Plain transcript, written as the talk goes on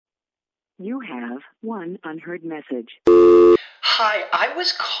You have one unheard message. Hi, I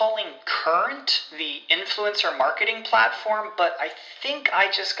was calling Current, the influencer marketing platform, but I think I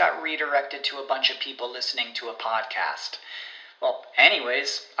just got redirected to a bunch of people listening to a podcast. Well,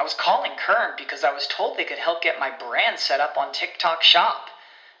 anyways, I was calling Current because I was told they could help get my brand set up on TikTok Shop,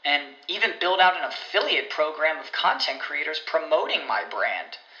 and even build out an affiliate program of content creators promoting my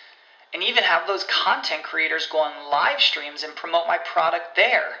brand, and even have those content creators go on live streams and promote my product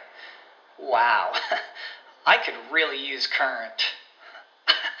there. Wow, I could really use Current.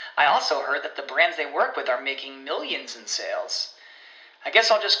 I also heard that the brands they work with are making millions in sales. I guess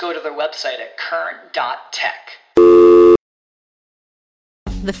I'll just go to their website at current.tech.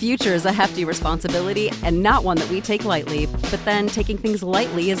 The future is a hefty responsibility and not one that we take lightly. But then taking things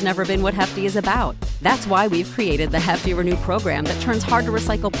lightly has never been what Hefty is about. That's why we've created the Hefty Renew program that turns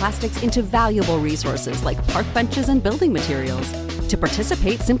hard-to-recycle plastics into valuable resources like park benches and building materials. To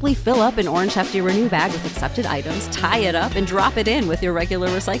participate, simply fill up an orange Hefty Renew bag with accepted items, tie it up, and drop it in with your regular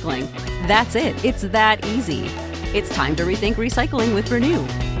recycling. That's it. It's that easy. It's time to rethink recycling with Renew.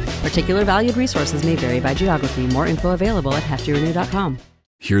 Particular valued resources may vary by geography. More info available at heftyrenew.com.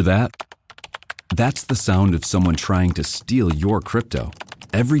 Hear that? That's the sound of someone trying to steal your crypto.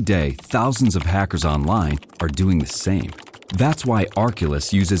 Every day, thousands of hackers online are doing the same. That's why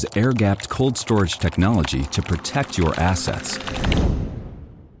Arculus uses air-gapped cold storage technology to protect your assets.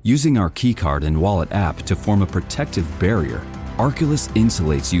 Using our keycard and wallet app to form a protective barrier, Arculus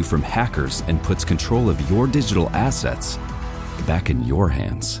insulates you from hackers and puts control of your digital assets back in your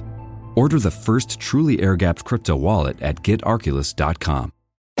hands. Order the first truly air-gapped crypto wallet at getarculus.com.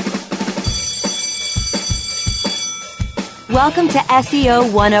 Welcome to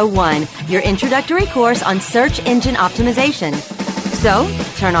SEO 101, your introductory course on search engine optimization. So,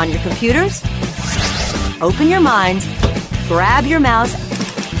 turn on your computers, open your minds, grab your mouse,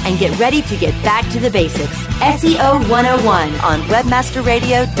 and get ready to get back to the basics. SEO 101 on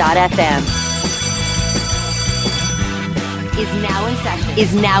webmasterradio.fm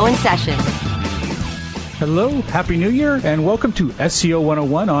is now in session. Hello, Happy New Year, and welcome to SEO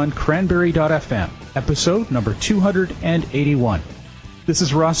 101 on cranberry.fm. Episode number 281. This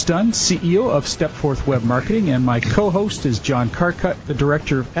is Ross Dunn, CEO of Stepforth Web Marketing, and my co-host is John Carcutt, the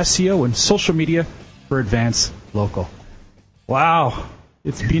Director of SEO and Social Media for Advance Local. Wow,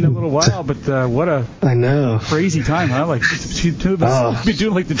 it's been a little while, but what a crazy time, huh? Like, we've been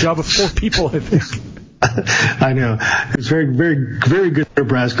doing like the job of 4 people, I think. I know. It was very, very, very good for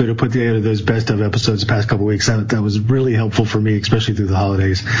Brasco to put together those best of episodes the past couple of weeks. That was really helpful for me, especially through the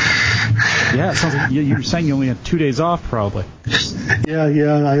holidays. Yeah, it sounds like you were saying you only had 2 days off, probably. Yeah.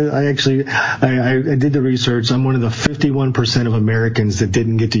 I actually did the research. I'm one of the 51% of Americans that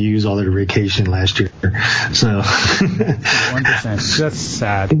didn't get to use all their vacation last year. So 1%. That's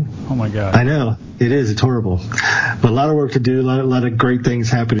sad. Oh my God. I know. It is. It's horrible. But a lot of work to do. A lot of great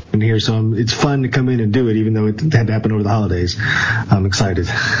things happening here. So it's fun to come in and do it, even though it had to happen over the holidays. I'm excited.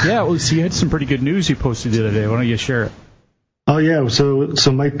 Yeah. Well, so you had some pretty good news you posted the other day. Why don't you share it? Oh yeah, so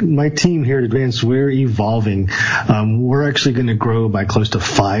my team here at Advance, we're evolving. We're actually going to grow by close to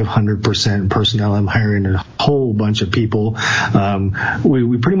 500% personnel. I'm hiring a whole bunch of people.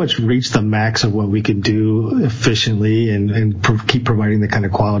 We pretty much reached the max of what we could do efficiently and keep providing the kind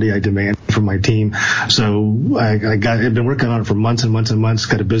of quality I demand from my team. So I've been working on it for months and months and months.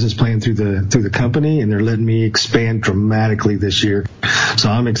 Got a business plan through the company, and they're letting me expand dramatically this year. So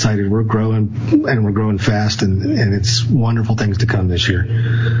I'm excited. We're growing, and we're growing fast, and it's wonderful things to come this year.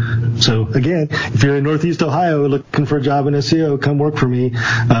 So again, if you're in Northeast Ohio looking for a job in SEO, come work for me.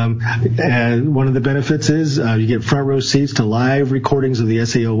 And one of the benefits is you get front row seats to live recordings of the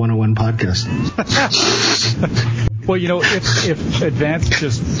SEO 101 podcast. Well, if Advance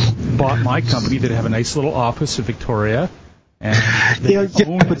just bought my company, they'd have a nice little office in Victoria, and they own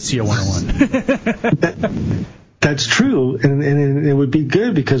SEO 101. That's true, and it would be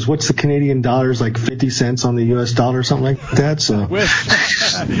good because what's the Canadian dollar is like 50 cents on the U.S. dollar or something like that. So, well,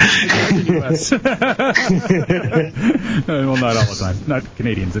 not all the time, not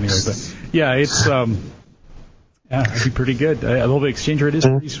Canadians anyway. But yeah, it's it'd be pretty good. I love the exchange rate is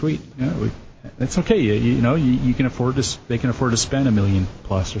pretty sweet. Yeah, that's okay. You can afford to. They can afford to spend $1 million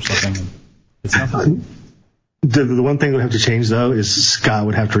plus or something. It's nothing. The one thing we have to change, though, is Scott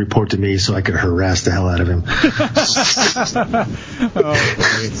would have to report to me so I could harass the hell out of him.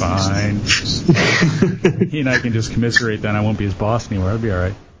 Okay, fine. He and I can just commiserate then. I won't be his boss anymore. That'll be all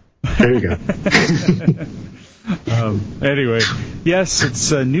right. There you go. Anyway, yes,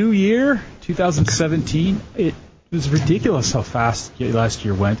 it's a new year, 2017. It was ridiculous how fast last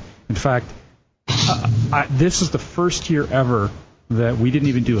year went. In fact, this is the first year ever that we didn't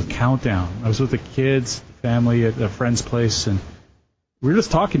even do a countdown. I was with the kids, the family at a friend's place, and we were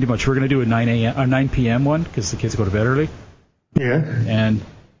just talking too much. We were going to do a 9 p.m. one because the kids go to bed early. Yeah. And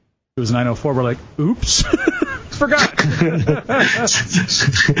it was 9:04. We're like, oops, forgot.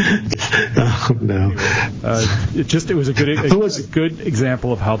 Oh, no. It was a good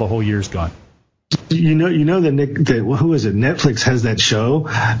example of how the whole year's gone. You know that who is it? Netflix has that show.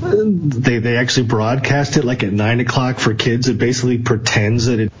 They actually broadcast it like at 9:00 for kids. It basically pretends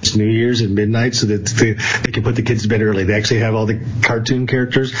that it's New Year's at midnight so that they can put the kids to bed early. They actually have all the cartoon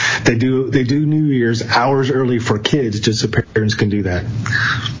characters. They do New Year's hours early for kids just so parents can do that.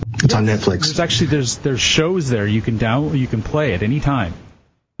 It's on Netflix. There's shows there you can download, you can play at any time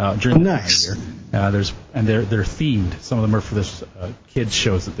during the nice. year. They're themed. Some of them are for this kids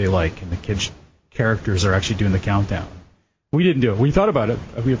shows that they like, and the kids characters are actually doing the countdown. We didn't do it. We thought about it.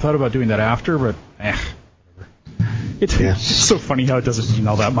 We thought about doing that after, but it's so funny how it doesn't mean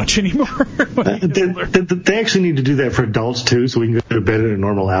all that much anymore. They actually need to do that for adults too, so we can go to bed at a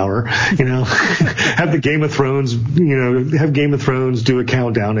normal hour. Have the Game of Thrones. Have Game of Thrones do a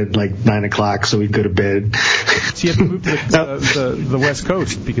countdown at like 9:00 so we can go to bed. So you have to move to the West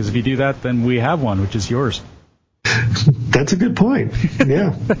Coast, because if you do that, then we have one, which is yours. That's a good point.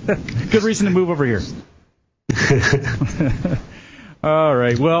 Yeah. Good reason to move over here. All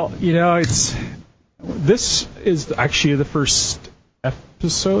right. Well, this is actually the first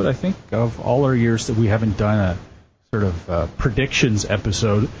episode, I think, of all our years that we haven't done a sort of predictions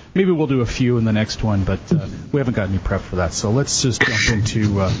episode. Maybe we'll do a few in the next one, but we haven't got any prep for that. So let's just jump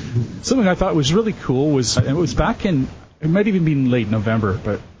into something I thought was really cool. It was back in, it might even be in late November,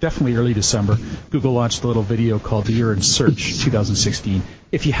 but definitely early December. Google launched a little video called The Year in Search 2016.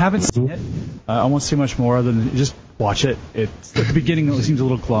 If you haven't seen it, I won't say much more other than just watch it. It's at the beginning it seems a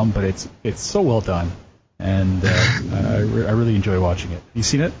little glum, but it's so well done, and I really enjoy watching it. You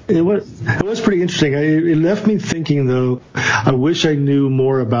seen it? It was pretty interesting. It left me thinking, though. I wish I knew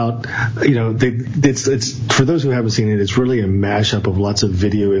more about. It's for those who haven't seen it. It's really a mashup of lots of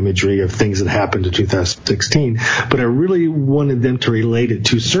video imagery of things that happened in 2016. But I really wanted them to relate it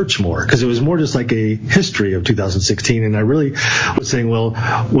to search more, because it was more just like a history of 2016. And I really was saying, well,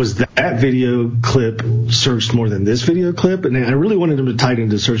 was that video clip searched more than this video clip? And I really wanted them to tie it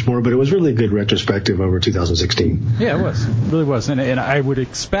into search more. But it was really a good retrospective over 2016. Yeah, it was. It really was. And I would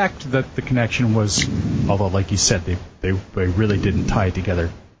expect that the connection was, although like you said, they really didn't tie it together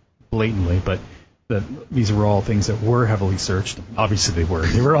blatantly, but that these were all things that were heavily searched. Obviously they were.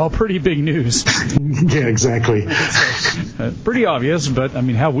 They were all pretty big news. Yeah, exactly. So, pretty obvious, but I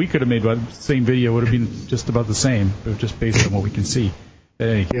mean, how we could have made the same video would have been just about the same, but just based on what we can see.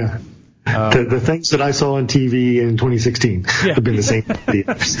 Yeah. The things that I saw on TV in 2016 have been the same. I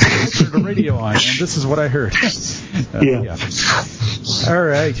turned the radio on, and this is what I heard. Yeah. All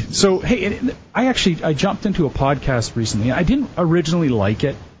right. So, hey, I jumped into a podcast recently. I didn't originally like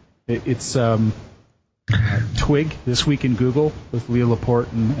it. It's Twig, This Week in Google, with Leo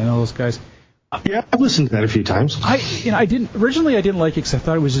Laporte and all those guys. Yeah, I've listened to that a few times. I didn't like it because I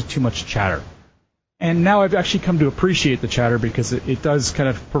thought it was just too much chatter. And now I've actually come to appreciate the chatter, because it does kind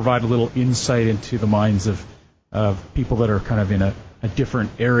of provide a little insight into the minds of people that are kind of in a different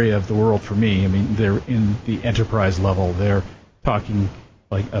area of the world from me. I mean, they're in the enterprise level. They're talking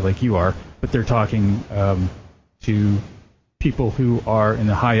like you are, but they're talking to people who are in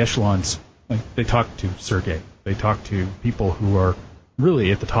the high echelons. Like, they talk to Sergey. They talk to people who are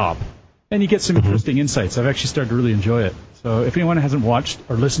really at the top. And you get some interesting insights. I've actually started to really enjoy it. So if anyone hasn't watched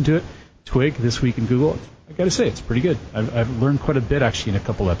or listened to it, Twig, This Week in Google, I got to say, it's pretty good. I've learned quite a bit, actually, in a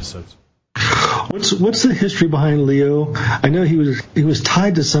couple episodes. What's the history behind Leo? I know he was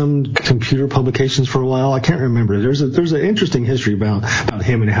tied to some computer publications for a while. I can't remember. There's an interesting history about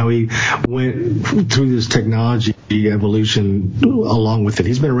him and how he went through this technology evolution along with it.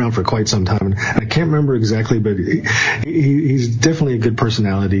 He's been around for quite some time, and I can't remember exactly, but he's definitely a good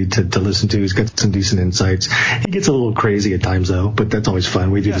personality to listen to. He's got some decent insights. He gets a little crazy at times, though, but that's always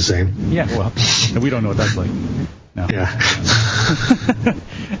fun. We do the same. Yeah, well, we don't know what that's like. No. Yeah.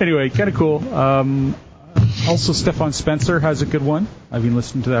 Anyway, kind of cool. Also, Stefan Spencer has a good one. I've been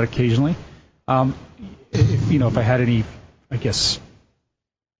listening to that occasionally. If I had any, I guess,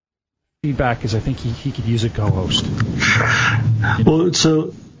 feedback, is I think he could use a co-host. Well,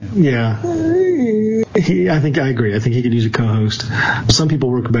 so yeah, I think I agree. I think he could use a co-host. Some people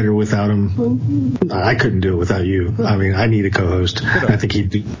work better without him. I couldn't do it without you. I mean, I need a co-host. I think he'd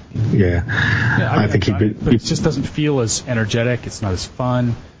be. Yeah, I think he'd be. But it just doesn't feel as energetic. It's not as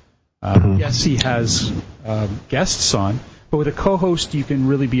fun. Yes, he has guests on, but with a co-host, you can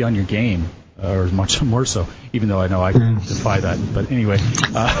really be on your game. or much more so, even though I know I defy that. But anyway,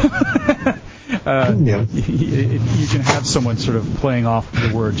 you can have someone sort of playing off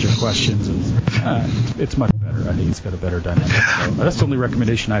your words, your questions, and it's much better. I think it's got a better dynamic. So that's the only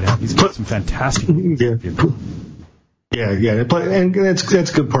recommendation I'd have. He's got some fantastic. Yeah, but and that's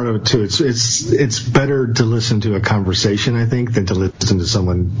a good part of it too. It's better to listen to a conversation, I think, than to listen to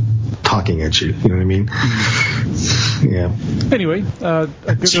someone talking at you. You know what I mean? Yeah. Anyway, so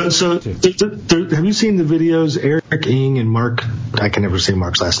have you seen the videos? Eric Ing and Mark, I can never say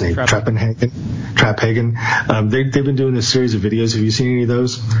Mark's last name. Traphagen. They've been doing this series of videos. Have you seen any of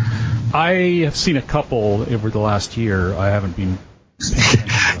those? I have seen a couple over the last year. I haven't been paying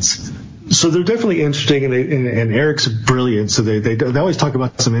attention to them. So they're definitely interesting, and Eric's brilliant. So they always talk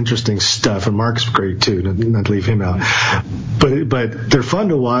about some interesting stuff, and Mark's great too. Not to leave him out, but they're fun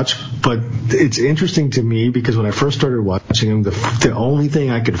to watch. But it's interesting to me because when I first started watching them, the only thing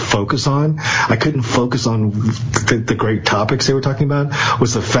I could focus on, I couldn't focus on the great topics they were talking about,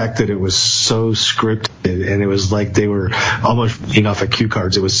 was the fact that it was so scripted, and it was like they were almost reading off of cue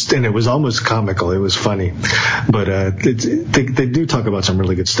cards. It was almost comical. It was funny, but they do talk about some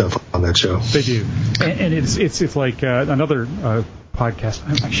really good stuff on that show. They do, and it's like another podcast.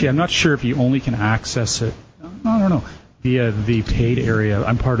 I'm not sure if you only can access it. I don't know, via the paid area.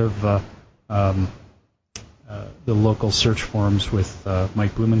 I'm part of the local search forums with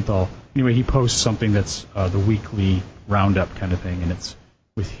Mike Blumenthal. Anyway, he posts something that's the weekly roundup kind of thing, and it's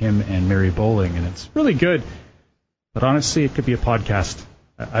with him and Mary Bowling, and it's really good. But honestly, it could be a podcast.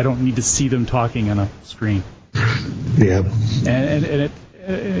 I don't need to see them talking on a screen. Yeah, and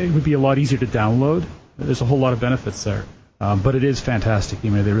it would be a lot easier to download. There's a whole lot of benefits there. But it is fantastic. They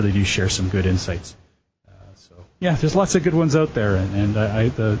really do share some good insights. There's lots of good ones out there. And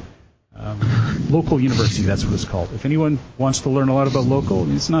the local university, that's what it's called. If anyone wants to learn a lot about local,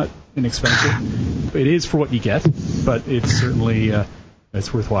 it's not inexpensive. It is for what you get, but it's certainly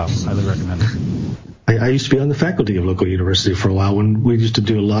it's worthwhile. Highly recommend it. I used to be on the faculty of local university for a while when we used to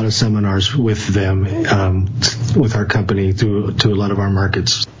do a lot of seminars with them, with our company to a lot of our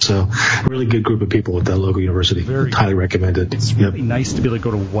markets. So really good group of people at that local university. Very highly recommended. It's really nice to be able to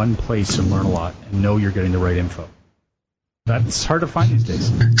go to one place and learn a lot and know you're getting the right info. That's hard to find these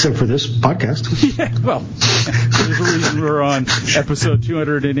days. Except for this podcast. Yeah, well, there's a reason we're on episode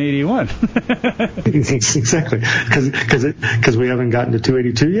 281. Exactly. Because we haven't gotten to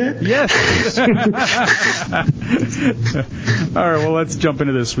 282 yet? Yes. All right, well, let's jump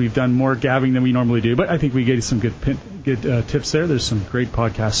into this. We've done more gabbing than we normally do, but I think we gave you some good tips there. There's some great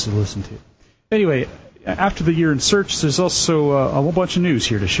podcasts to listen to. Anyway, after the year in search, there's also a whole bunch of news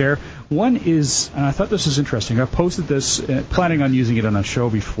here to share. One is, and I thought this was interesting, I posted this, planning on using it on a show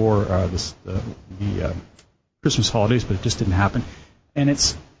before the Christmas holidays, but it just didn't happen. And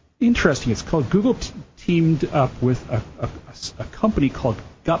it's interesting. It's called Google teamed up with a company called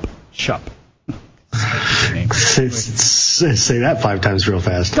GupShup. Say that 5 times real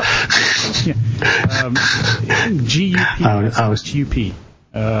fast. GUP.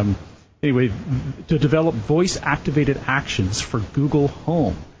 Anyway, to develop voice-activated actions for Google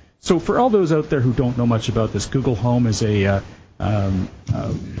Home. So for all those out there who don't know much about this, Google Home is a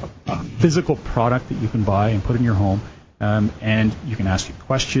physical product that you can buy and put in your home, and you can ask it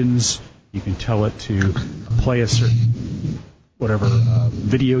questions. You can tell it to play a certain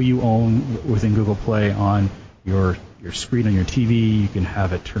video you own within Google Play on your screen on your TV. You can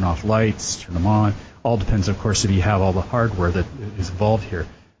have it turn off lights, turn them on. All depends, of course, if you have all the hardware that is involved here.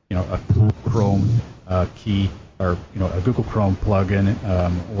 A Google Chrome key, or a Google Chrome plugin,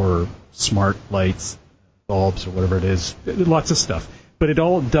 or smart lights, bulbs, or whatever it is. Lots of stuff, but it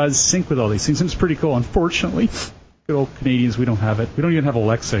all does sync with all these things, and it's pretty cool. Unfortunately, good old Canadians, we don't have it. We don't even have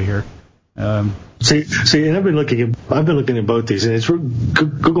Alexa here. See, and I've been looking at both these, and it's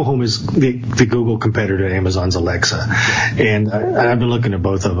Google Home is the Google competitor to Amazon's Alexa, and I've been looking at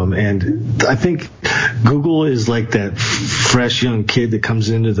both of them, and I think Google is like that fresh young kid that comes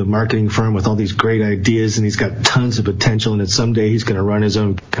into the marketing firm with all these great ideas, and he's got tons of potential, and that someday he's going to run his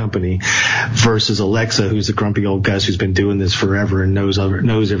own company, versus Alexa, who's a grumpy old Gus who's been doing this forever and knows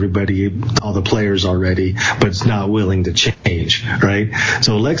everybody, all the players already, but is not willing to change, right?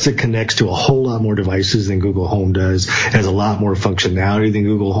 So Alexa connects to a whole lot more devices than Google Home does, has a lot more functionality than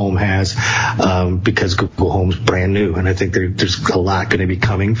Google Home has, because Google Home's brand new, and I think there's a lot going to be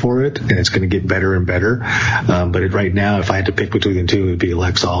coming for it, and it's going to get better and better. But right now, if I had to pick between the two, it would be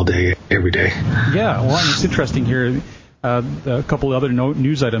Alexa all day, every day. Yeah, well, it's interesting here. A couple of other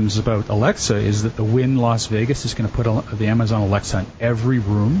news items about Alexa is that the Wynn Las Vegas is going to put the Amazon Alexa in every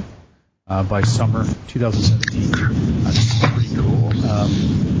room by summer 2017. That's pretty cool.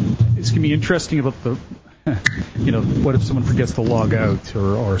 it's going to be interesting about the, what if someone forgets to log out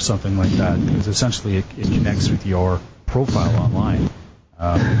or something like that? Because essentially it connects with your profile online.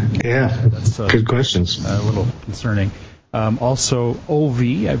 That's good questions. A little concerning. Also,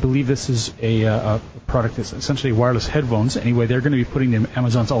 OV, I believe this is a product that's essentially wireless headphones. Anyway, they're going to be putting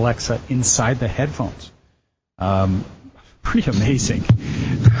Amazon's Alexa inside the headphones. Pretty amazing.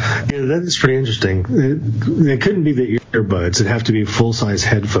 Yeah, that is pretty interesting. It couldn't be the earbuds. It'd have to be full-size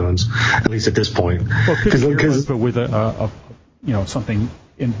headphones, at least at this point. Well, it could be earbuds, but with something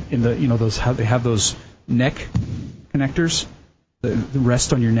in the those they have those neck connectors that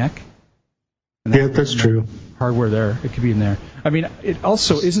rest on your neck. Yeah, that's true. Hardware there, it could be in there. I mean, it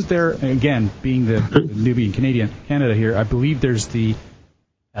also isn't there. Again, being the newbie in Canada here, I believe there's the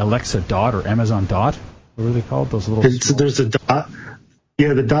Alexa Dot or Amazon Dot. What are they called? Those little. There's a Dot.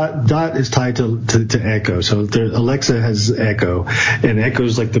 Yeah, the dot is tied to Echo. So Alexa has Echo, and Echo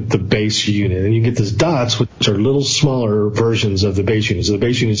is like the base unit. And you get these dots, which are little smaller versions of the base unit. So the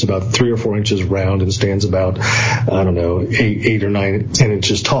base unit is about 3 or 4 inches round and stands about, 8 or 9, 10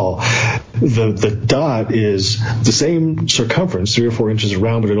 inches tall. The dot is the same circumference, 3 or 4 inches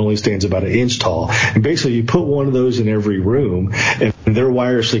around, but it only stands about 1 inch tall. And basically, you put one of those in every room, and they're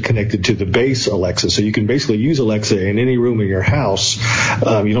wirelessly connected to the base Alexa. So you can basically use Alexa in any room in your house.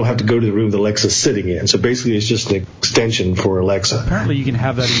 You don't have to go to the room that Alexa's sitting in. So basically, it's just an extension for Alexa. Apparently, you can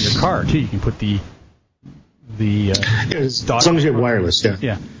have that in your car too. You can put the as long as you have wireless.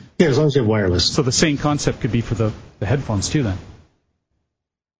 Yeah, as long as you have wireless. So the same concept could be for the headphones too, then.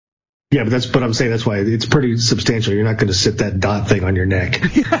 Yeah, but I'm saying that's why it's pretty substantial. You're not going to sit that dot thing on your neck,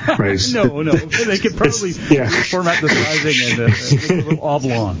 right? No. They could probably format the sizing and a little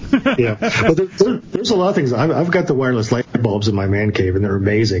oblong. Yeah, well, there's a lot of things. I've got the wireless light bulbs in my man cave, and they're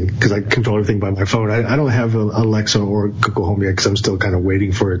amazing because I control everything by my phone. I don't have Alexa or Google Home yet because I'm still kind of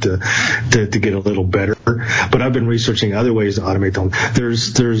waiting for it to get a little better. But I've been researching other ways to automate them.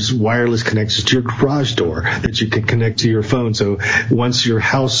 There's wireless connections to your garage door that you can connect to your phone. So once your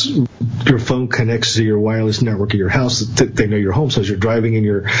phone connects to your wireless network of your house, they know you're home. So as you're driving in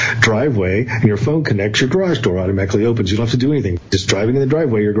your driveway and your phone connects, your garage door automatically opens. You don't have to do anything. Just driving in the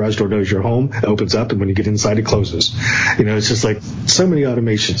driveway, your garage door knows you're home, it opens up, and when you get inside, it closes. It's just like so many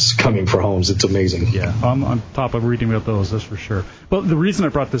automations coming for homes. It's amazing. Yeah, I'm on top of reading about those, that's for sure. Well, the reason I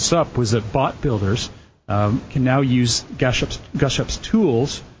brought this up was that bot builders can now use Gushup's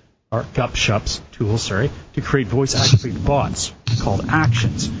tools, or Gupshup's tools, to create voice-activated bots called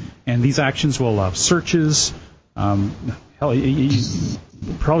actions. And these actions will allow searches. Probably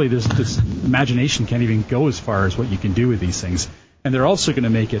this imagination can't even go as far as what you can do with these things. And they're also going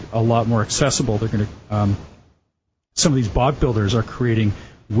to make it a lot more accessible. They're going to some of these bot builders are creating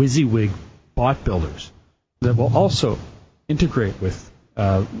WYSIWYG bot builders that will also integrate with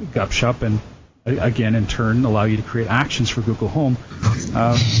Gupshup and again in turn allow you to create actions for Google Home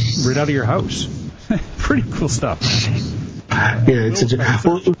right out of your house. Pretty cool stuff. I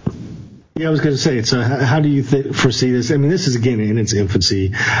was going to say, how do you foresee this? I mean, this is, again, in its infancy,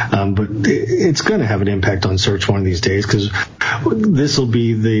 but it's going to have an impact on search one of these days because this will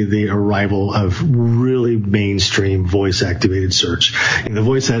be the arrival of really mainstream voice-activated search. And the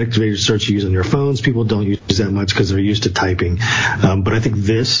voice-activated search you use on your phones, people don't use that much because they're used to typing. But I think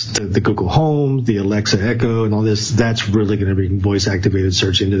the Google Home, the Alexa Echo, and all this, that's really going to bring voice-activated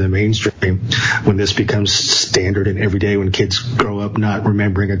search into the mainstream when this becomes standard and every day when kids grow up not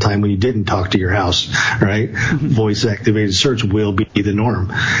remembering a time when you didn't talk to your house, right? Voice-activated search will be the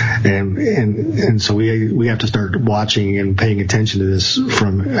norm, and so we have to start watching and paying attention to this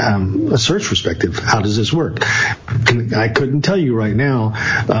from a search perspective. How does this work? I couldn't tell you right now.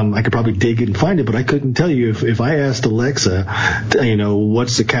 I could probably dig it and find it, but I couldn't tell you if I asked Alexa,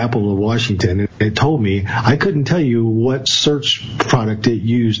 what's the capital of Washington, and it told me, I couldn't tell you what search product it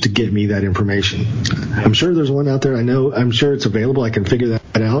used to get me that information. I'm sure there's one out there. I'm sure it's available. I can figure that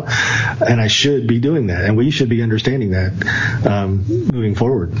out. And I should be doing that, and we should be understanding that moving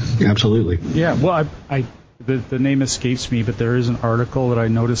forward. Absolutely. Yeah. Well, the name escapes me, but there is an article that I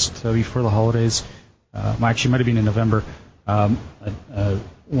noticed before the holidays. Actually, it might have been in November.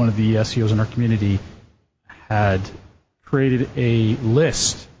 One of the SEOs in our community had created a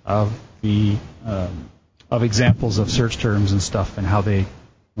list of the of examples of search terms and stuff, and how they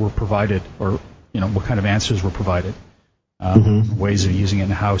were provided, or what kind of answers were provided. Ways of using it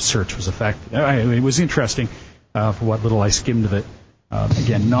and how search was affected. It was interesting for what little I skimmed of it.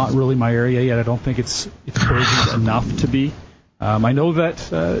 Again, not really my area yet. I don't think it's burdened enough to be. I know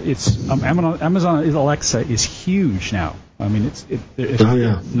that Amazon Alexa is huge now. I mean,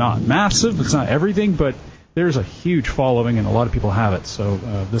 it's not massive. It's not everything, but there's a huge following, and a lot of people have it. So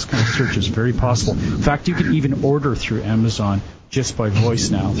this kind of search is very possible. In fact, you can even order through Amazon just by voice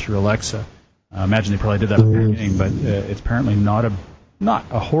now through Alexa. I imagine they probably did that at the beginning, but it's apparently not a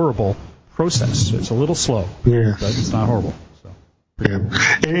horrible process. It's a little slow, but it's not horrible. Yeah,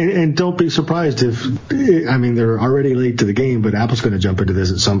 and don't be surprised if, I mean, they're already late to the game, but Apple's going to jump into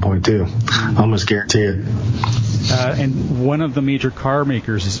this at some point too. I almost guarantee it. And one of the major car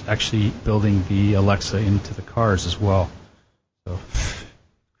makers is actually building the Alexa into the cars as well. So,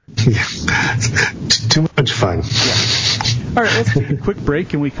 too much fun. Yeah. All right, let's take a quick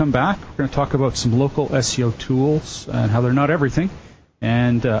break, and we come back. We're going to talk about some local SEO tools and how they're not everything,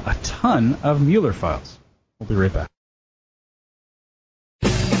 and a ton of Mueller files. We'll be right back.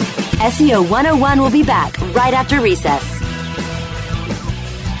 SEO 101 will be back right after recess.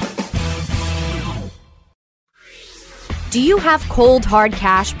 Do you have cold, hard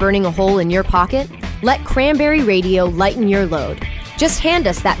cash burning a hole in your pocket? Let Cranberry Radio lighten your load. Just hand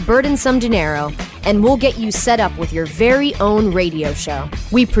us that burdensome dinero, and we'll get you set up with your very own radio show.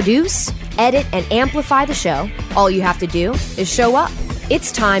 We produce, edit, and amplify the show. All you have to do is show up.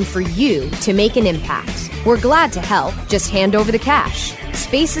 It's time for you to make an impact. We're glad to help. Just hand over the cash.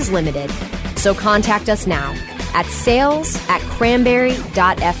 Space is limited, so contact us now at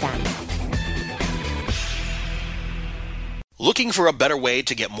sales@cranberry.fm. Looking for a better way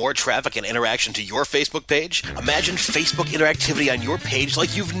to get more traffic and interaction to your Facebook page? Imagine Facebook interactivity on your page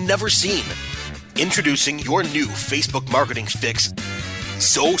like you've never seen. Introducing your new Facebook marketing fix,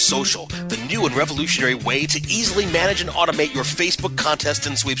 So Social, the new and revolutionary way to easily manage and automate your Facebook contests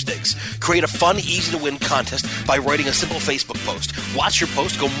and sweepstakes. Create a fun, easy-to-win contest by writing a simple Facebook post. Watch your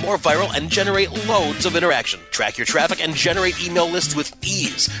post go more viral and generate loads of interaction. Track your traffic and generate email lists with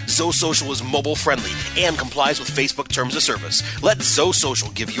ease. So Social is mobile-friendly and complies with Facebook Terms of Service. Let So Social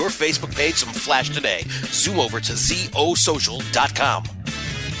give your Facebook page some flash today. Zoom over to zosocial.com.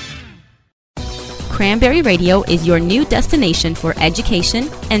 Cranberry Radio is your new destination for education,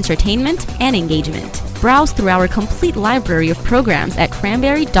 entertainment, and engagement. Browse through our complete library of programs at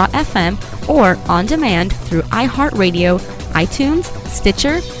cranberry.fm or on demand through iHeartRadio, iTunes,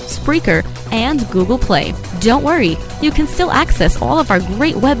 Stitcher, Spreaker, and Google Play. Don't worry, you can still access all of our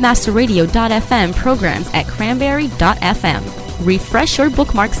great webmasterradio.fm programs at cranberry.fm. Refresh your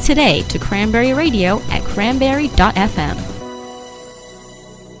bookmarks today to Cranberry Radio at cranberry.fm.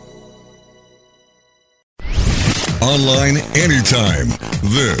 Online anytime.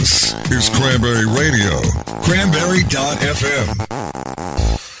 This is Cranberry Radio. Cranberry.fm.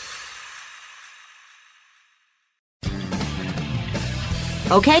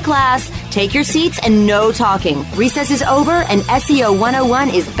 Okay, class, take your seats and no talking. Recess is over and SEO 101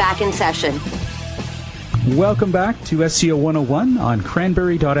 is back in session. Welcome back to SEO 101 on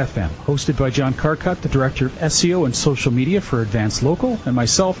Cranberry.fm, hosted by John Carcutt, the Director of SEO and Social Media for Advanced Local, and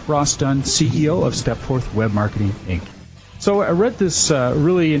myself, Ross Dunn, CEO of Stepforth Web Marketing, Inc. So I read this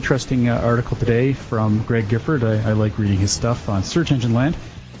really interesting article today from Greg Gifford. I like reading his stuff on Search Engine Land,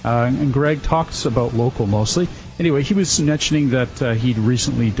 and Greg talks about local mostly. Anyway, he was mentioning that he'd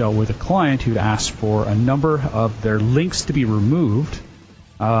recently dealt with a client who'd asked for a number of their links to be removed.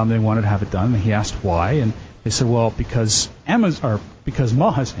 They wanted to have it done. He asked why, and they said, well, because Moz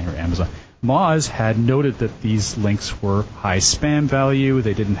had noted that these links were high spam value,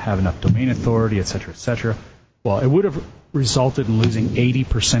 they didn't have enough domain authority, etc., etc. Well, it would have resulted in losing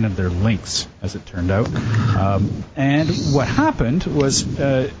 80% of their links, as it turned out. And what happened was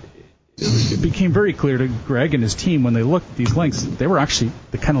it became very clear to Greg and his team when they looked at these links, they were actually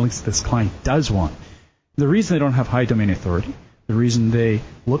the kind of links that this client does want. The reason they don't have high domain authority, the reason they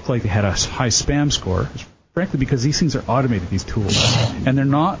look like they had a high spam score is frankly because these things are automated, these tools, and they're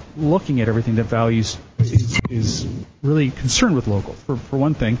not looking at everything that values is really concerned with local. For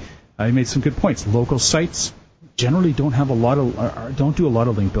one thing, he made some good points. Local sites generally don't have don't do a lot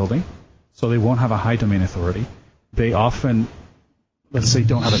of link building, so they won't have a high domain authority. They often, let's say,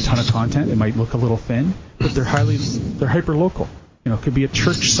 don't have a ton of content. It might look a little thin, but they're hyper local. You know, it could be a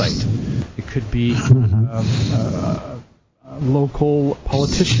church site. It could be local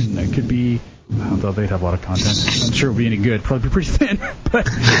politician. It could be, although they'd have a lot of content, I'm sure it would be any good. Probably be pretty thin, but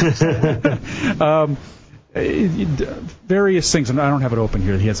various things. And I don't have it open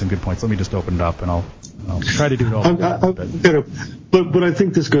here. He had some good points. Let me just open it up, and I'll try to do it all. But I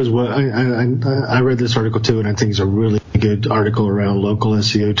think this goes well. I read this article too, and I think it's a really good article around local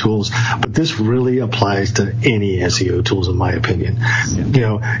SEO tools. But this really applies to any SEO tools, in my opinion.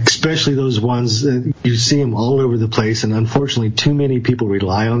 Yeah. Especially those ones that you see them all over the place, and unfortunately, too many people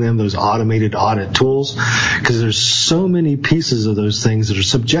rely on them. Those automated audit tools, because there's so many pieces of those things that are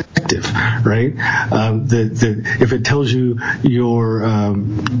subjective, right? That if it tells you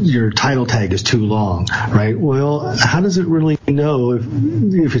your title tag is too long, right? Well, how does it really know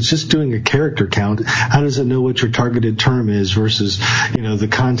if it's just doing a character count? How does it know what your targeted term is versus, the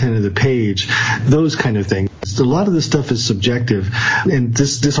content of the page? Those kind of things. A lot of this stuff is subjective, and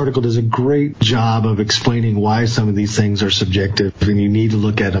this article does a great job of explaining why some of these things are subjective, and you need to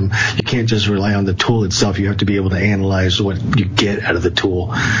look at them. You can't just rely on the tool itself. You have to be able to analyze what you get out of the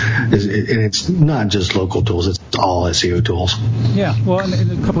tool. And it's not just local tools, it's all SEO tools. Yeah, well,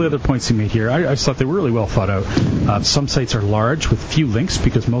 and a couple of other points you made here. I thought they were really well thought out. Some sites are large with few links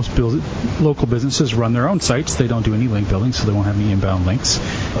because most local businesses run their own sites. They don't do any link building, so they won't have any inbound links.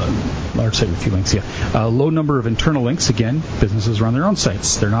 Large site with few links, yeah. Low number of internal links. Again, businesses run their own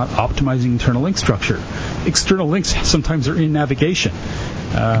sites. They're not optimizing internal link structure. External links sometimes are in navigation,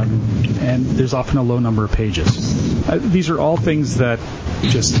 and there's often a low number of pages. These are all things that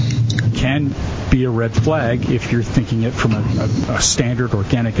just can be a red flag if you're thinking it from a standard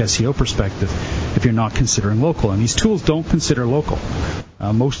organic SEO perspective, if you're not considering local. And these tools don't consider local,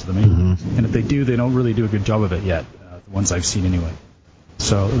 most of them. Mm-hmm. And if they do, they don't really do a good job of it yet, the ones I've seen anyway.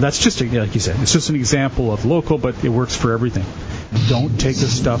 So that's just, like you said, it's just an example of local, but it works for everything. Don't take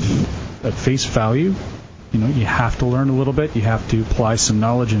this stuff at face value. You have to learn a little bit. You have to apply some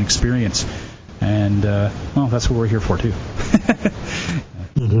knowledge and experience. And, that's what we're here for, too.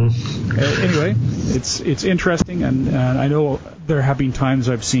 Mm-hmm. Anyway, it's interesting, and I know there have been times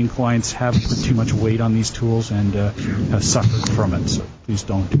I've seen clients have put too much weight on these tools and have suffered from it. So please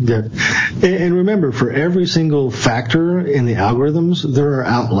don't. Yeah. And remember, for every single factor in the algorithms, there are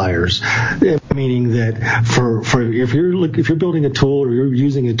outliers. Meaning that for if you're building a tool or you're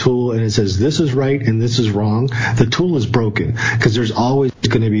using a tool and it says this is right and this is wrong, the tool is broken, because there's always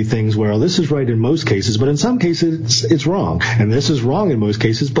going to be things where this is right in most cases, but in some cases it's wrong, and this is wrong in most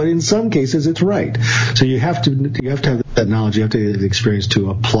cases, but in some cases it's right. So you have to have that knowledge, you have to have the experience to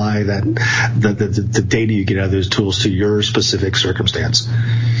apply the data you get out of those tools to your specific circumstance.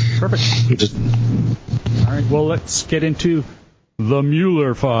 Perfect. All right. Well, let's get into the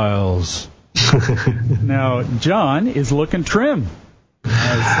Mueller files. Now, John is looking trim.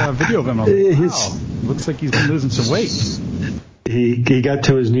 There's a video of him. Wow. Looks like he's been losing some weight. He got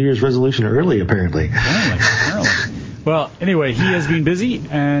to his New Year's resolution early, apparently. Apparently. Well, anyway, he has been busy,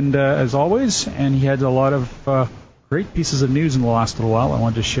 and as always, and he had a lot of great pieces of news in the last little while. I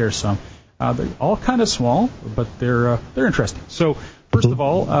wanted to share some. They're all kind of small, but they're interesting. So, first of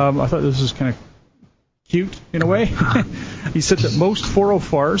all, I thought this was kind of cute in a way. He said that most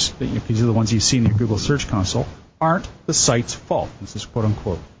 404s, these are the ones you see in your Google Search Console, aren't the site's fault. This is quote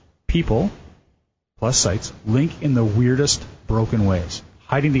unquote. People plus sites link in the weirdest, broken ways.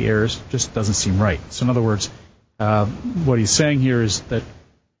 Hiding the errors just doesn't seem right. So in other words, what he's saying here is that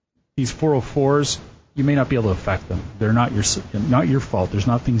these 404s, you may not be able to affect them. They're not your fault. There's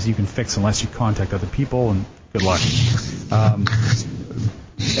not things you can fix unless you contact other people, and good luck.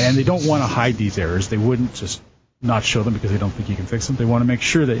 And they don't want to hide these errors. They wouldn't just not show them because they don't think you can fix them. They want to make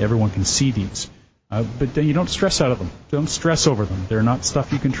sure that everyone can see these. But then you don't stress out of them. Don't stress over them. They're not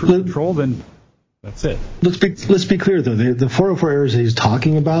stuff you can control, then that's it. Let's be clear, though. The 404 errors that he's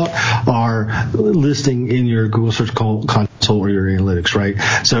talking about are listing in your Google Search Console or your analytics, right?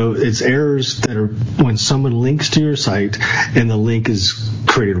 So it's errors that are when someone links to your site and the link is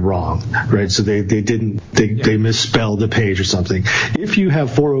created wrong, right? So they misspelled the page or something. If you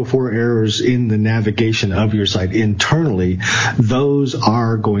have 404 errors in the navigation of your site internally, those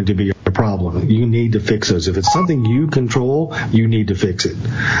are going to be a problem. You need to fix those. If it's something you control, you need to fix it.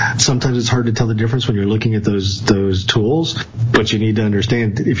 Sometimes it's hard to tell the difference when you're looking at those tools, but you need to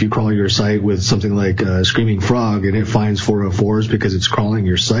understand if you crawl your site with something like Screaming Frog and it finds 404s because it's crawling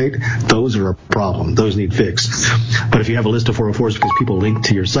your site, those are a problem. Those need fixed. But if you have a list of 404s because people link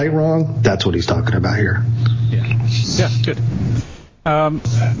to your site wrong, that's what he's talking about here. Yeah, good.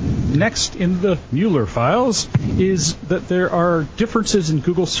 Next in the Mueller files is that there are differences in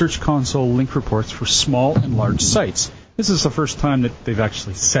Google Search Console link reports for small and large sites. This is the first time that they've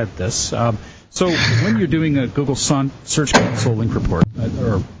actually said this. So when you're doing a Google Search Console link report,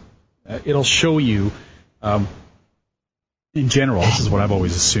 it'll show you, in general, this is what I've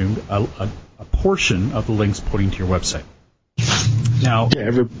always assumed, a portion of the links pointing to your website. Now,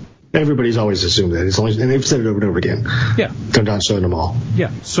 Everybody's always assumed that. And they've said it over and over again. Yeah. They're not showing them all.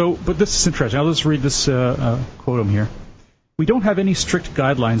 Yeah. So, but this is interesting. I'll just read this quote here. We don't have any strict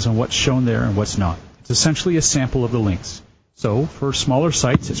guidelines on what's shown there and what's not. It's essentially a sample of the links. So, for smaller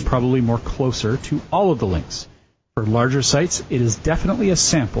sites, it's probably more closer to all of the links. For larger sites, it is definitely a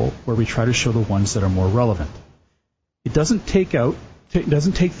sample where we try to show the ones that are more relevant. It doesn't take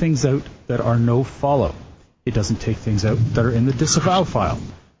things out that are no follow. It doesn't take things out that are in the disavow file.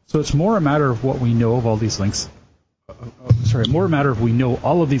 So it's more a matter of what we know of all these links. More a matter of we know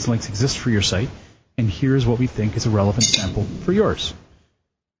all of these links exist for your site, and here's what we think is a relevant sample for yours.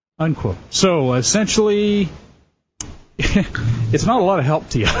 Unquote. So essentially, it's not a lot of help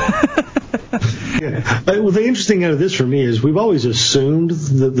to you. Yeah. Well, the interesting thing out of this for me is we've always assumed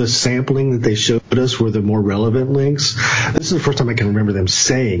that the sampling that they showed us were the more relevant links. This is the first time I can remember them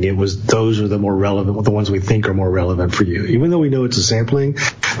saying it was those are the more relevant, the ones we think are more relevant for you. Even though we know it's a sampling,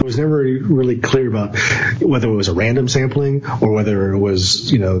 it was never really clear about whether it was a random sampling or whether it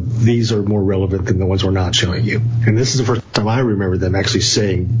was, these are more relevant than the ones we're not showing you. And this is the first time I remember them actually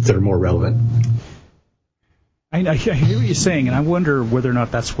saying they're more relevant. I hear what you're saying, and I wonder whether or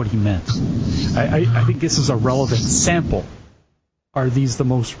not that's what he meant. I think this is a relevant sample. Are these the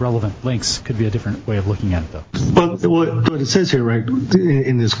most relevant links? Could be a different way of looking at it, though. Well, what it says here, right,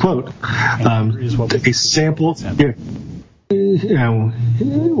 in this quote, a sample,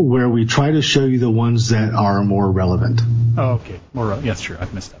 where we try to show you the ones that are more relevant. Oh, okay. More relevant. Yes, sure.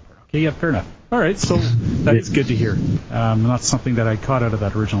 I've missed that part. Okay, yeah, fair enough. All right, so that is good to hear. Not something that I caught out of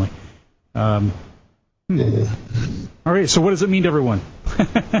that originally. All right, so what does it mean to everyone?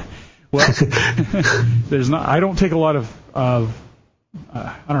 Well, I don't take a lot of I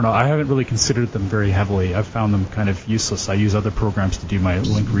don't know. I haven't really considered them very heavily. I've found them kind of useless. I use other programs to do my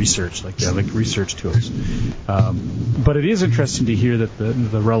link research, like research tools. But it is interesting to hear that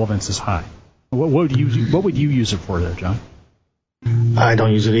the relevance is high. What would you use it for there, John? I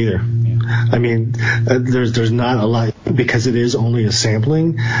don't use it either. Yeah. I mean, there's not a lot because it is only a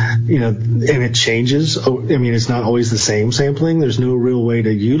sampling, and it changes. I mean, it's not always the same sampling. There's no real way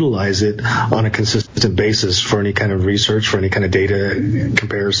to utilize it on a consistent basis for any kind of research, for any kind of data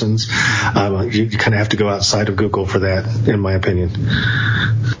comparisons. You kind of have to go outside of Google for that, in my opinion.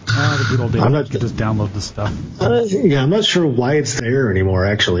 The good old days. You could just download the stuff. I'm not sure why it's there anymore,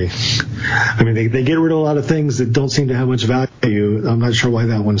 actually. I mean, they get rid of a lot of things that don't seem to have much value. I'm not sure why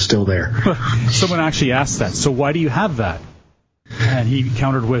that one's still there. Someone actually asked that. So why do you have that? And he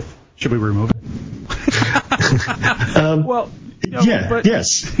countered with, should we remove it?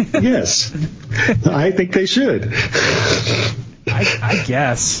 Yes. I think they should. I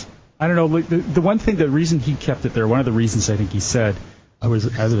guess. I don't know. The one thing, the reason he kept it there, one of the reasons I think he said, was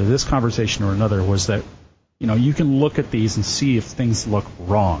either this conversation or another, was that, you can look at these and see if things look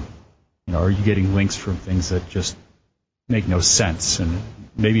wrong. Are you getting links from things that just make no sense, and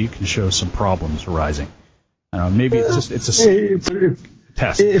maybe you can show some problems arising. Maybe it's a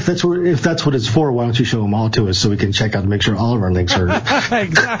test. If that's what it's for, why don't you show them all to us so we can check out and make sure all of our links are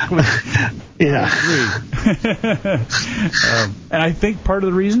exactly. Yeah. And I think part of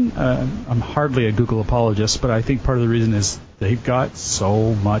the reason, I'm hardly a Google apologist, but I think part of the reason is they've got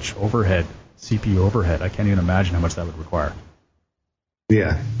so much overhead, CPU overhead. I can't even imagine how much that would require.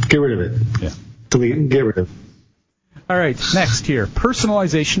 Yeah, get rid of it. Yeah, delete, get rid of it. All right, next here.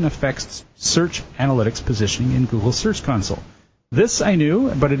 Personalization affects search analytics positioning in Google Search Console. This I knew,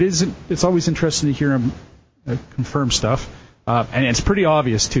 but it's always interesting to hear him confirm stuff. And it's pretty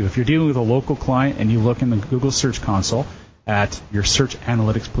obvious, too. If you're dealing with a local client and you look in the Google Search Console at your search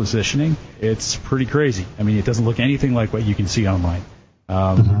analytics positioning, it's pretty crazy. I mean, it doesn't look anything like what you can see online.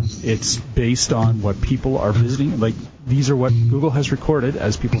 It's based on what people are visiting. Like, these are what Google has recorded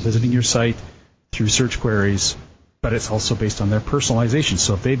as people visiting your site through search queries, but it's also based on their personalization.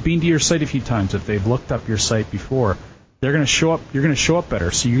 So if they've been to your site a few times, if they've looked up your site before, they're going to show up. You're going to show up better,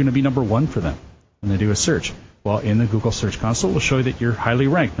 so you're going to be number one for them when they do a search. Well, in the Google Search Console, it will show you that you're highly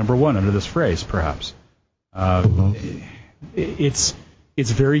ranked, number one under this phrase, perhaps. It's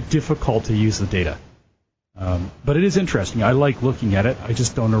very difficult to use the data. But it is interesting. I like looking at it. I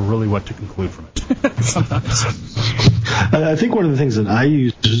just don't know really what to conclude from it sometimes. I think one of the things that I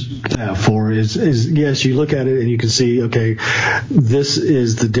use that for is yes, you look at it and you can see, okay, this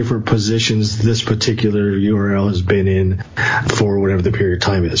is the different positions this particular URL has been in for whatever the period of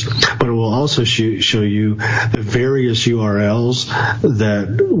time is. But it will also show you the various URLs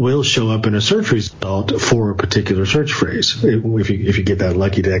that will show up in a search result for a particular search phrase, if you get that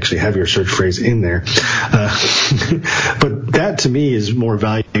lucky to actually have your search phrase in there. But that to me is more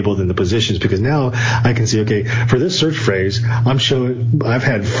valuable than the positions, because now I can see, okay, for this search phrase, phrase, I've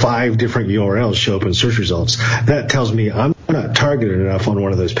had 5 different URLs show up in search results. That tells me I'm not targeted enough on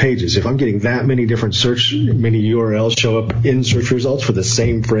one of those pages. If I'm getting that many different many URLs show up in search results for the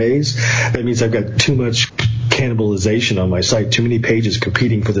same phrase, that means I've got too much cannibalization on my site, too many pages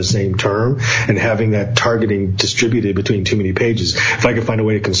competing for the same term, and having that targeting distributed between too many pages. If I can find a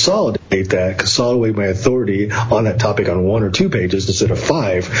way to consolidate my authority on that topic on 1 or 2 pages instead of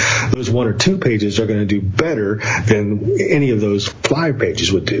 5, those 1 or 2 pages are going to do better than any of those 5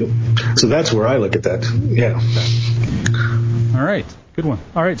 pages would do. So that's where I look at that. Yeah. All right. Good one.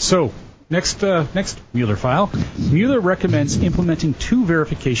 All right. So next Mueller file. Mueller recommends implementing 2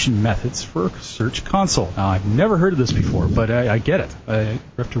 verification methods for Search Console. Now, I've never heard of this before, but I get it.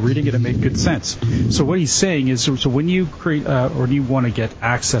 After reading it, it made good sense. So what he's saying is, so when you create or you want to get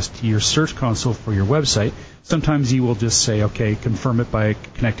access to your Search Console for your website, sometimes you will just say, okay, confirm it by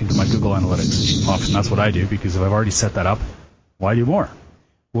connecting to my Google Analytics. Often that's what I do, because if I've already set that up, why do more?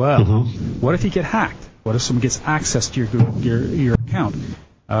 Well, what if you get hacked? What if someone gets access to your account?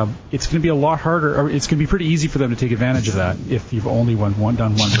 It's going to be a lot harder, or it's going to be pretty easy for them to take advantage of that if you've only done one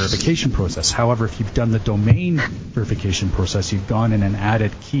verification process. However, if you've done the domain verification process, you've gone in and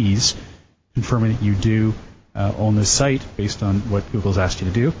added keys confirming that you do own this site based on what Google's asked you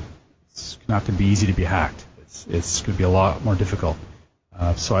to do, it's not going to be easy to be hacked. It's going to be a lot more difficult.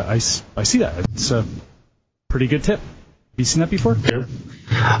 So I see that. It's a pretty good tip. Have you seen that before? Yeah.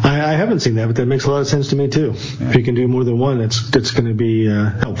 I haven't seen that, but that makes a lot of sense to me too. Yeah. If you can do more than one, that's going to be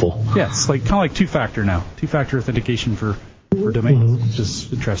helpful. Yeah, it's like kind of like two-factor now. Two-factor authentication for domains, which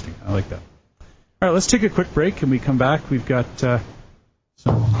is interesting. I like that. All right, let's take a quick break, and we come back. We've got a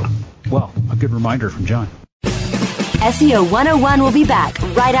good reminder from John. SEO 101 will be back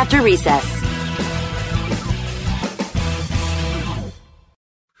right after recess.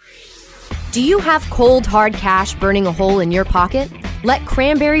 Do you have cold, hard cash burning a hole in your pocket? Let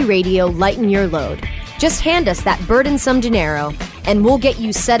Cranberry Radio lighten your load. Just hand us that burdensome dinero, and we'll get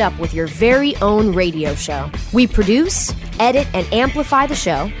you set up with your very own radio show. We produce, edit, and amplify the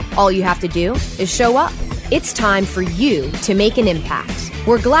show. All you have to do is show up. It's time for you to make an impact.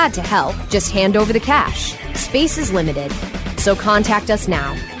 We're glad to help. Just hand over the cash. Space is limited, so contact us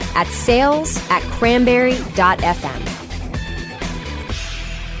now at sales@cranberry.fm.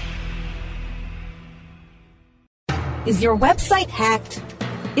 Is your website hacked?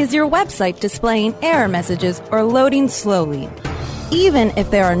 Is your website displaying error messages or loading slowly? Even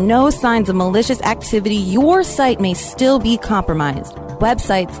if there are no signs of malicious activity, your site may still be compromised.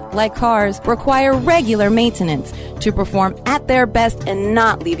 Websites, like cars, require regular maintenance to perform at their best and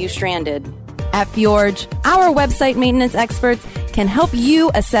not leave you stranded. At Fjorge, our website maintenance experts can help you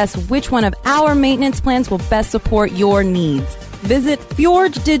assess which one of our maintenance plans will best support your needs. Visit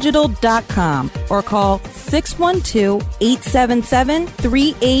fjorgedigital.com or call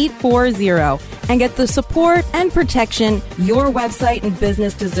 612-877-3840 and get the support and protection your website and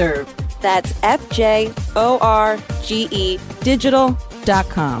business deserve. That's FJORGE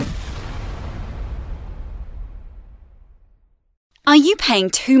digital.com. Are you paying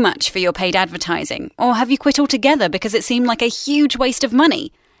too much for your paid advertising, or have you quit altogether because it seemed like a huge waste of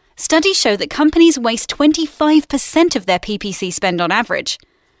money? Studies show that companies waste 25% of their PPC spend on average.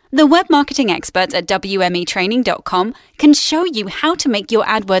 The web marketing experts at WMEtraining.com can show you how to make your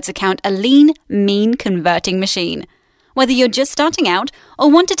AdWords account a lean, mean converting machine. Whether you're just starting out or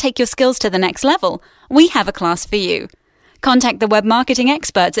want to take your skills to the next level, we have a class for you. Contact the web marketing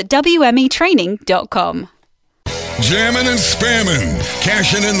experts at WMEtraining.com. Jamming and spamming,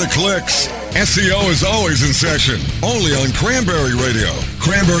 cashing in the clicks. SEO is always in session, only on Cranberry Radio,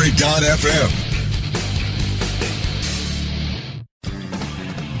 cranberry.fm.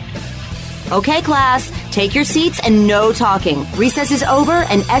 Okay, class, take your seats and no talking. Recess is over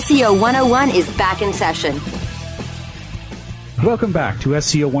and SEO 101 is back in session. Welcome back to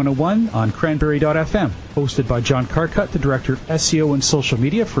SEO 101 on Cranberry.fm, hosted by John Carcutt, the Director of SEO and Social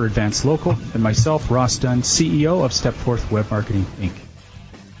Media for Advanced Local, and myself, Ross Dunn, CEO of Stepforth Web Marketing, Inc.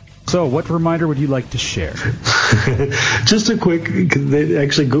 So, what reminder would you like to share? Just a quick,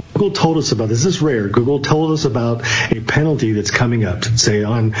 actually, Google told us about this. This is rare. Google told us about a penalty that's coming up, say,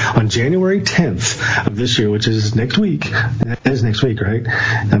 on January 10th of this year, which is next week. That is next week, right?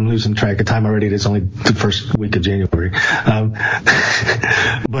 I'm losing track of time already. It's only the first week of January.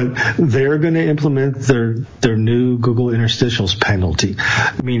 But they're going to implement their new Google interstitials penalty,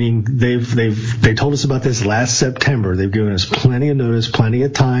 meaning they told us about this last September. They've given us plenty of notice, plenty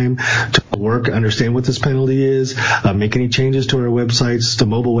of time to work, understand what this penalty is, is, make any changes to our websites, to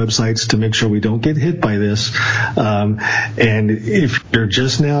mobile websites, to make sure we don't get hit by this. And if you're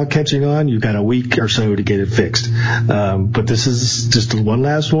just now catching on, you've got a week or so to get it fixed. But this is just one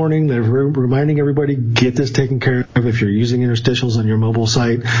last warning, reminding everybody, get this taken care of. If you're using interstitials on your mobile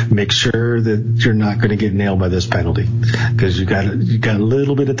site, make sure that you're not going to get nailed by this penalty, because you got a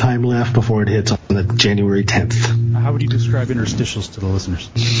little bit of time left before it hits on the January 10th. How would you describe interstitials to the listeners?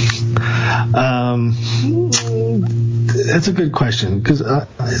 That's a good question, because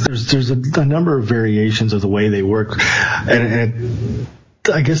there's a number of variations of the way they work, and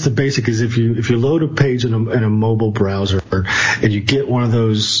I guess the basic is if you load a page in a mobile browser and you get one of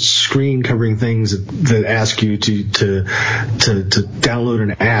those screen covering things that ask you to download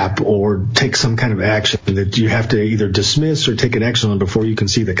an app or take some kind of action that you have to either dismiss or take an action on before you can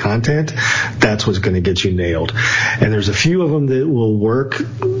see the content, that's what's going to get you nailed. And there's a few of them that will work.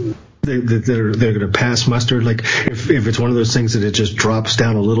 They're going to pass muster. Like if it's one of those things that it just drops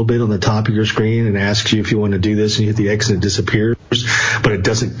down a little bit on the top of your screen and asks you if you want to do this, and you hit the X and it disappears, but it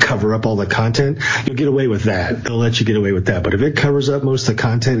doesn't cover up all the content, you'll get away with that. They'll let you get away with that. But if it covers up most of the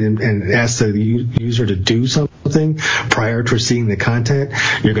content and asks the user to do something prior to seeing the content,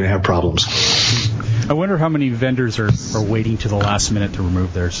 you're going to have problems. I wonder how many vendors are waiting to the last minute to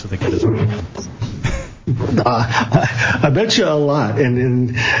remove theirs so they can just I bet you a lot, and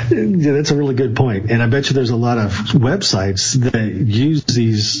that's a really good point. And I bet you there's a lot of websites that use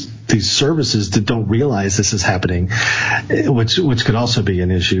these services that don't realize this is happening, which could also be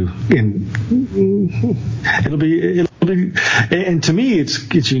an issue. And it'll be, and to me,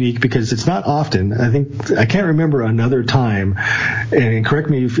 it's unique because it's not often. I can't remember another time, and correct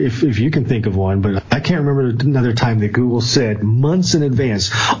me if you can think of one, but I can't remember another time that Google said months in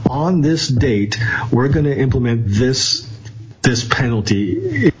advance, on this date, we're going to implement this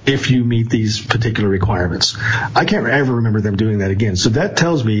penalty if you meet these particular requirements. I can't ever remember them doing that again. So that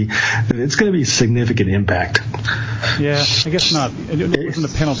tells me that it's going to be significant impact. Yeah, I guess not. It wasn't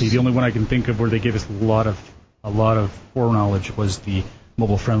a penalty. The only one I can think of where they gave us a lot of foreknowledge was the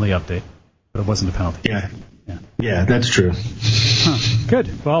mobile-friendly update, but it wasn't a penalty. Yeah, that's true. Huh.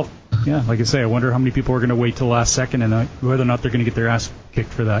 Good. Well, yeah, like I say, I wonder how many people are going to wait till the last second and whether or not they're going to get their ass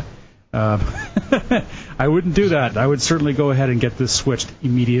kicked for that. I wouldn't do that. I would certainly go ahead and get this switched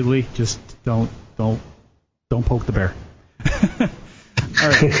immediately. Just don't poke the bear. All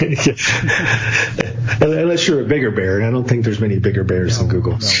right. Unless you're a bigger bear, and I don't think there's many bigger bears than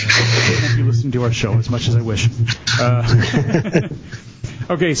Google. No. I won't be listening to our show as much as I wish.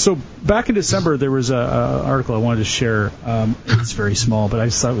 Okay, so back in December, there was an article I wanted to share. It's very small, but I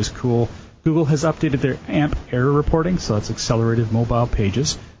just thought it was cool. Google has updated their AMP error reporting, so that's accelerated mobile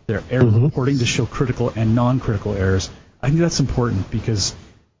pages. Their error reporting to show critical and non-critical errors. I think that's important because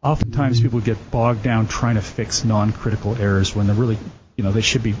oftentimes people get bogged down trying to fix non-critical errors when they're really, they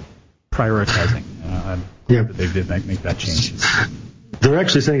should be prioritizing. I'm glad that they did make that change. They're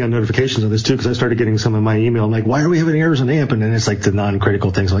actually sending out notifications on this, too, because I started getting some in my email. I'm like, why are we having errors on AMP? And then it's like the non-critical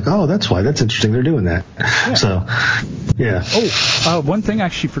things. I'm like, oh, that's why. That's interesting. They're doing that. Yeah. So, yeah. Oh, one thing I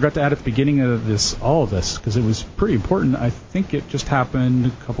actually forgot to add at the beginning of all of this, because it was pretty important. I think it just happened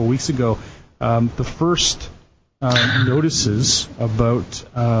a couple weeks ago. The first notices about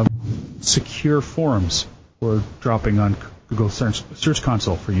secure forums were dropping on Google Search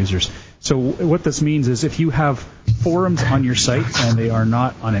Console for users. So what this means is if you have forums on your site and they are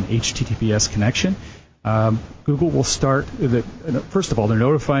not on an HTTPS connection, Google will start, first of all, they're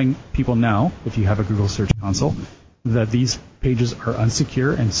notifying people now, if you have a Google Search Console, that these pages are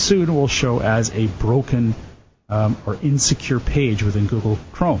unsecure and soon will show as a broken or insecure page within Google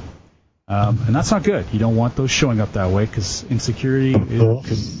Chrome. And that's not good. You don't want those showing up that way because insecurity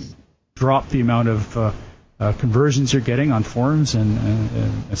could drop the amount of conversions you're getting on forums and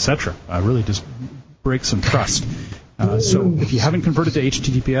etc. Really just break some trust. So if you haven't converted to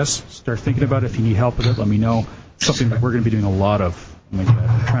HTTPS, start thinking about it. If you need help with it, let me know. It's something that we're going to be doing a lot of. I'm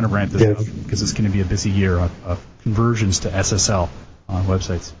trying to ramp this up because it's going to be a busy year of conversions to SSL on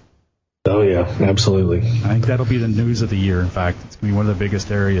websites. Oh, yeah, absolutely. I think that'll be the news of the year, in fact. It's going to be one of the biggest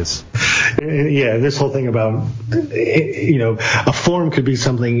areas. Yeah, this whole thing about, a form could be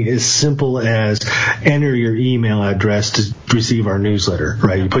something as simple as enter your email address to receive our newsletter,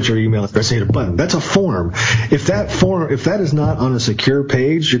 right? You put your email address and hit a button. That's a form. If that is not on a secure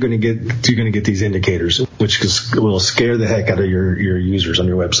page, you're going to get these indicators, which will scare the heck out of your users on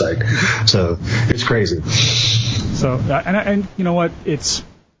your website. So it's crazy. So, and you know what? It's,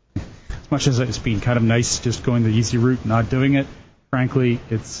 as much as it's been kind of nice just going the easy route, not doing it, frankly,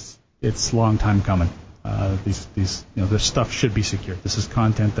 it's a long time coming. This stuff should be secure. This is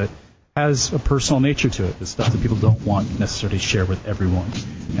content that has a personal nature to it. It's stuff that people don't want necessarily to share with everyone,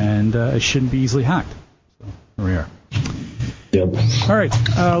 and it shouldn't be easily hacked. So here we are. Yep. All right,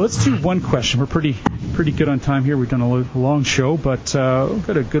 let's do one question. We're pretty good on time here. We've done a long show, but we've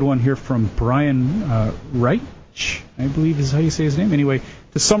got a good one here from Brian Wright, I believe is how you say his name. Anyway,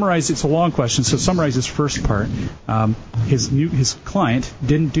 to summarize, it's a long question, so summarize his first part. His client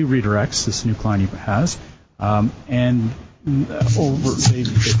didn't do redirects, this new client he has, and they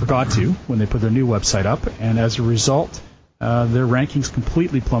forgot to when they put their new website up, and as a result, their rankings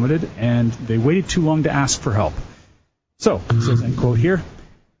completely plummeted, and they waited too long to ask for help. So, it says, end quote here,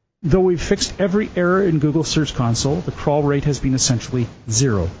 though we've fixed every error in Google Search Console, the crawl rate has been essentially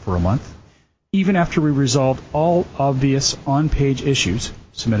 0 for a month. Even after we resolved all obvious on-page issues,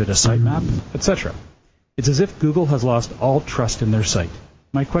 submitted a sitemap, etc. It's as if Google has lost all trust in their site.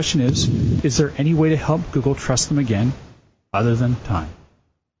 My question is there any way to help Google trust them again other than time?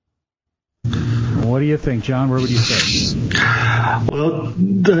 What do you think, John? Where would you say? Well,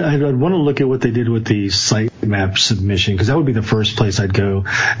 I'd want to look at what they did with the sitemap submission, because that would be the first place I'd go.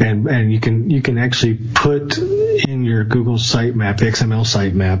 And you can actually put in your Google sitemap, XML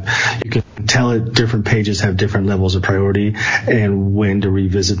sitemap, you can tell it different pages have different levels of priority and when to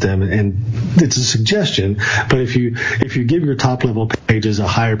revisit them. And it's a suggestion, but if you give your top level pages a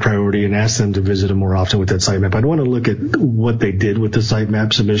higher priority and ask them to visit them more often with that sitemap, I'd want to look at what they did with the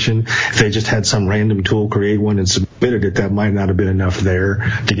sitemap submission. If they just had some random tool create one and submitted it, that might not have been enough there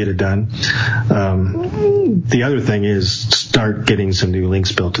to get it done. The other thing is start getting some new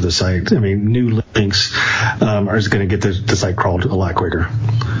links built to the site. I mean, new links are going to get the site crawled a lot quicker.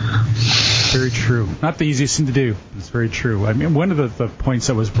 Very true. Not the easiest thing to do. It's very true. I mean, one of the points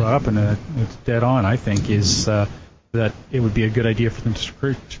that was brought up, and it's dead on, I think, is that it would be a good idea for them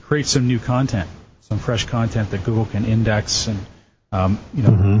to create some new content, some fresh content that Google can index and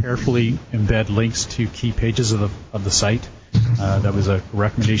carefully embed links to key pages of the site. That was a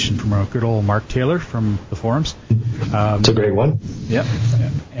recommendation from our good old Mark Taylor from the forums. It's a great one. Yep.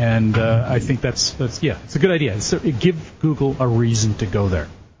 And I think that's it's a good idea. Give Google a reason to go there.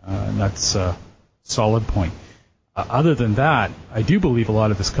 And that's a solid point. Other than that, I do believe a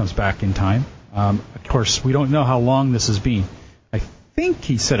lot of this comes back in time. Of course, we don't know how long this has been. I think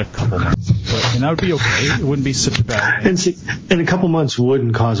he said a couple months, and that would be okay. It wouldn't be such a bad thing. And a couple months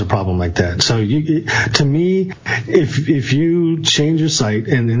wouldn't cause a problem like that. So to me, if you change your site,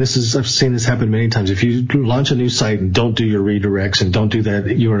 and I've seen this happen many times, if you launch a new site and don't do your redirects and don't do that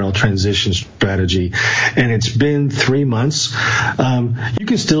URL transition strategy, and it's been 3 months, you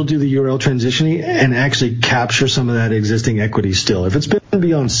can still do the URL transitioning and actually capture some of that existing equity still. If it's been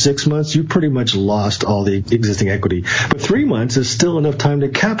beyond 6 months, you pretty much lost all the existing equity. But 3 months is still enough time to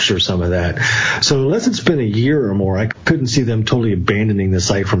capture some of that. So unless it's been a year or more, I couldn't see them totally abandoning the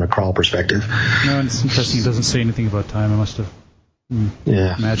site from a crawl perspective. No, and it's interesting. It doesn't say anything about time. I must have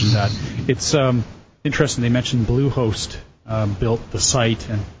imagined that. It's interesting. They mentioned Bluehost built the site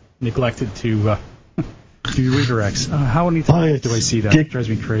and neglected to do redirects. How many times do I see that? It drives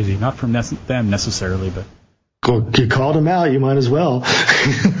me crazy. Not from them necessarily, but... You called them out, you might as well.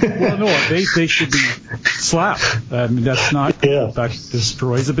 Well, no, they should be slapped. I mean, that's not... That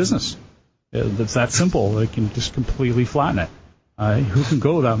destroys a business. It's that simple. They can just completely flatten it. Who can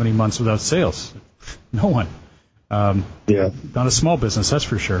go that many months without sales? No one. Not a small business, that's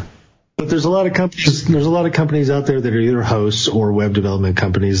for sure. But there's a lot of companies. There's a lot of companies out there that are either hosts or web development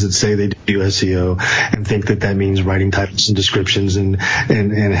companies that say they do SEO and think that means writing titles and descriptions and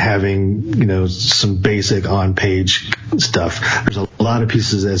having some basic on-page stuff. There's a lot of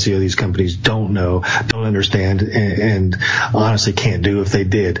pieces of SEO these companies don't know, don't understand, and honestly can't do if they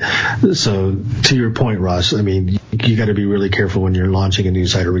did. So to your point, Ross, I mean, you got to be really careful when you're launching a new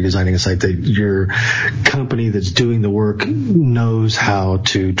site or redesigning a site that your company that's doing the work knows how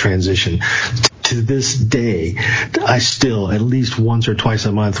to transition. To this day, I still, at least once or twice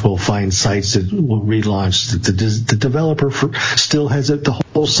a month, will find sites that will relaunch. The developer still has the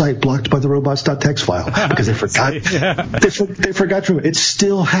whole site blocked by the robots.txt file because they forgot. They forgot to. It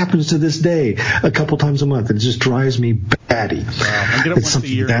still happens to this day a couple times a month. It just drives me batty. Wow. I get it once a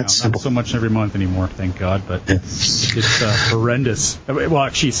year now, not so much every month anymore, thank God. But it's horrendous. Well,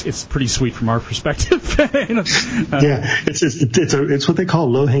 actually, it's pretty sweet from our perspective. It's what they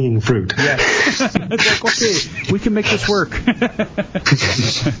call low-hanging fruit. Yeah. It's like, okay, we can make this work.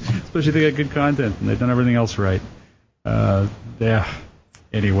 Especially if they got good content and they've done everything else right.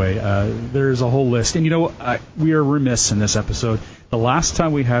 Anyway, there's a whole list. And we are remiss in this episode. The last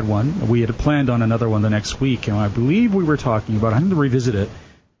time we had one, we had planned on another one the next week, and I believe we were talking about, I need to revisit it,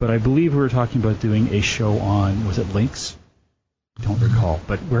 but I believe we were talking about doing a show on, was it links? don't recall.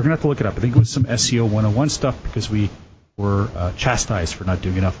 But we're going to have to look it up. I think it was some SEO 101 stuff because we were chastised for not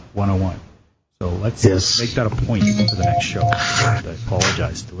doing enough 101. So let's make that a point for the next show. And I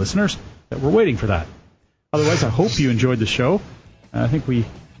apologize to listeners that we're waiting for that. Otherwise, I hope you enjoyed the show. I think we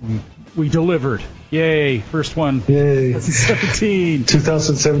delivered. Yay, first one. Yay. 2017.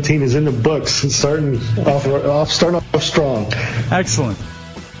 2017 is in the books. It's starting off strong. Excellent.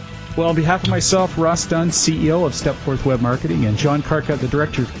 Well, on behalf of myself, Ross Dunn, CEO of Stepforth Web Marketing, and John Carcutt, the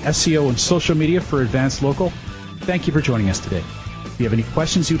Director of SEO and Social Media for Advanced Local, thank you for joining us today. If you have any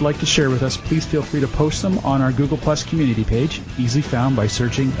questions you'd like to share with us, please feel free to post them on our Google Plus community page, easily found by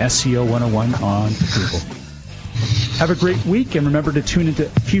searching SEO 101 on Google. Have a great week, and remember to tune into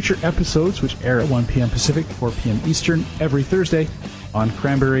future episodes, which air at 1 p.m. Pacific, 4 p.m. Eastern, every Thursday on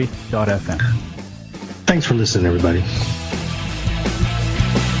Cranberry.fm. Thanks for listening, everybody.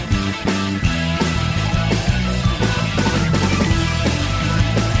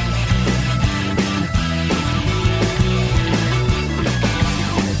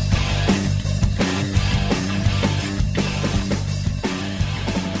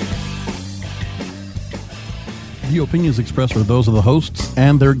 The opinions expressed are those of the hosts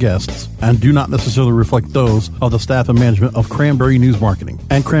and their guests and do not necessarily reflect those of the staff and management of Cranberry News Marketing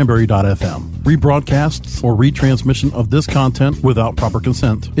and Cranberry.fm. Rebroadcasts or retransmission of this content without proper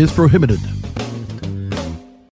consent is prohibited.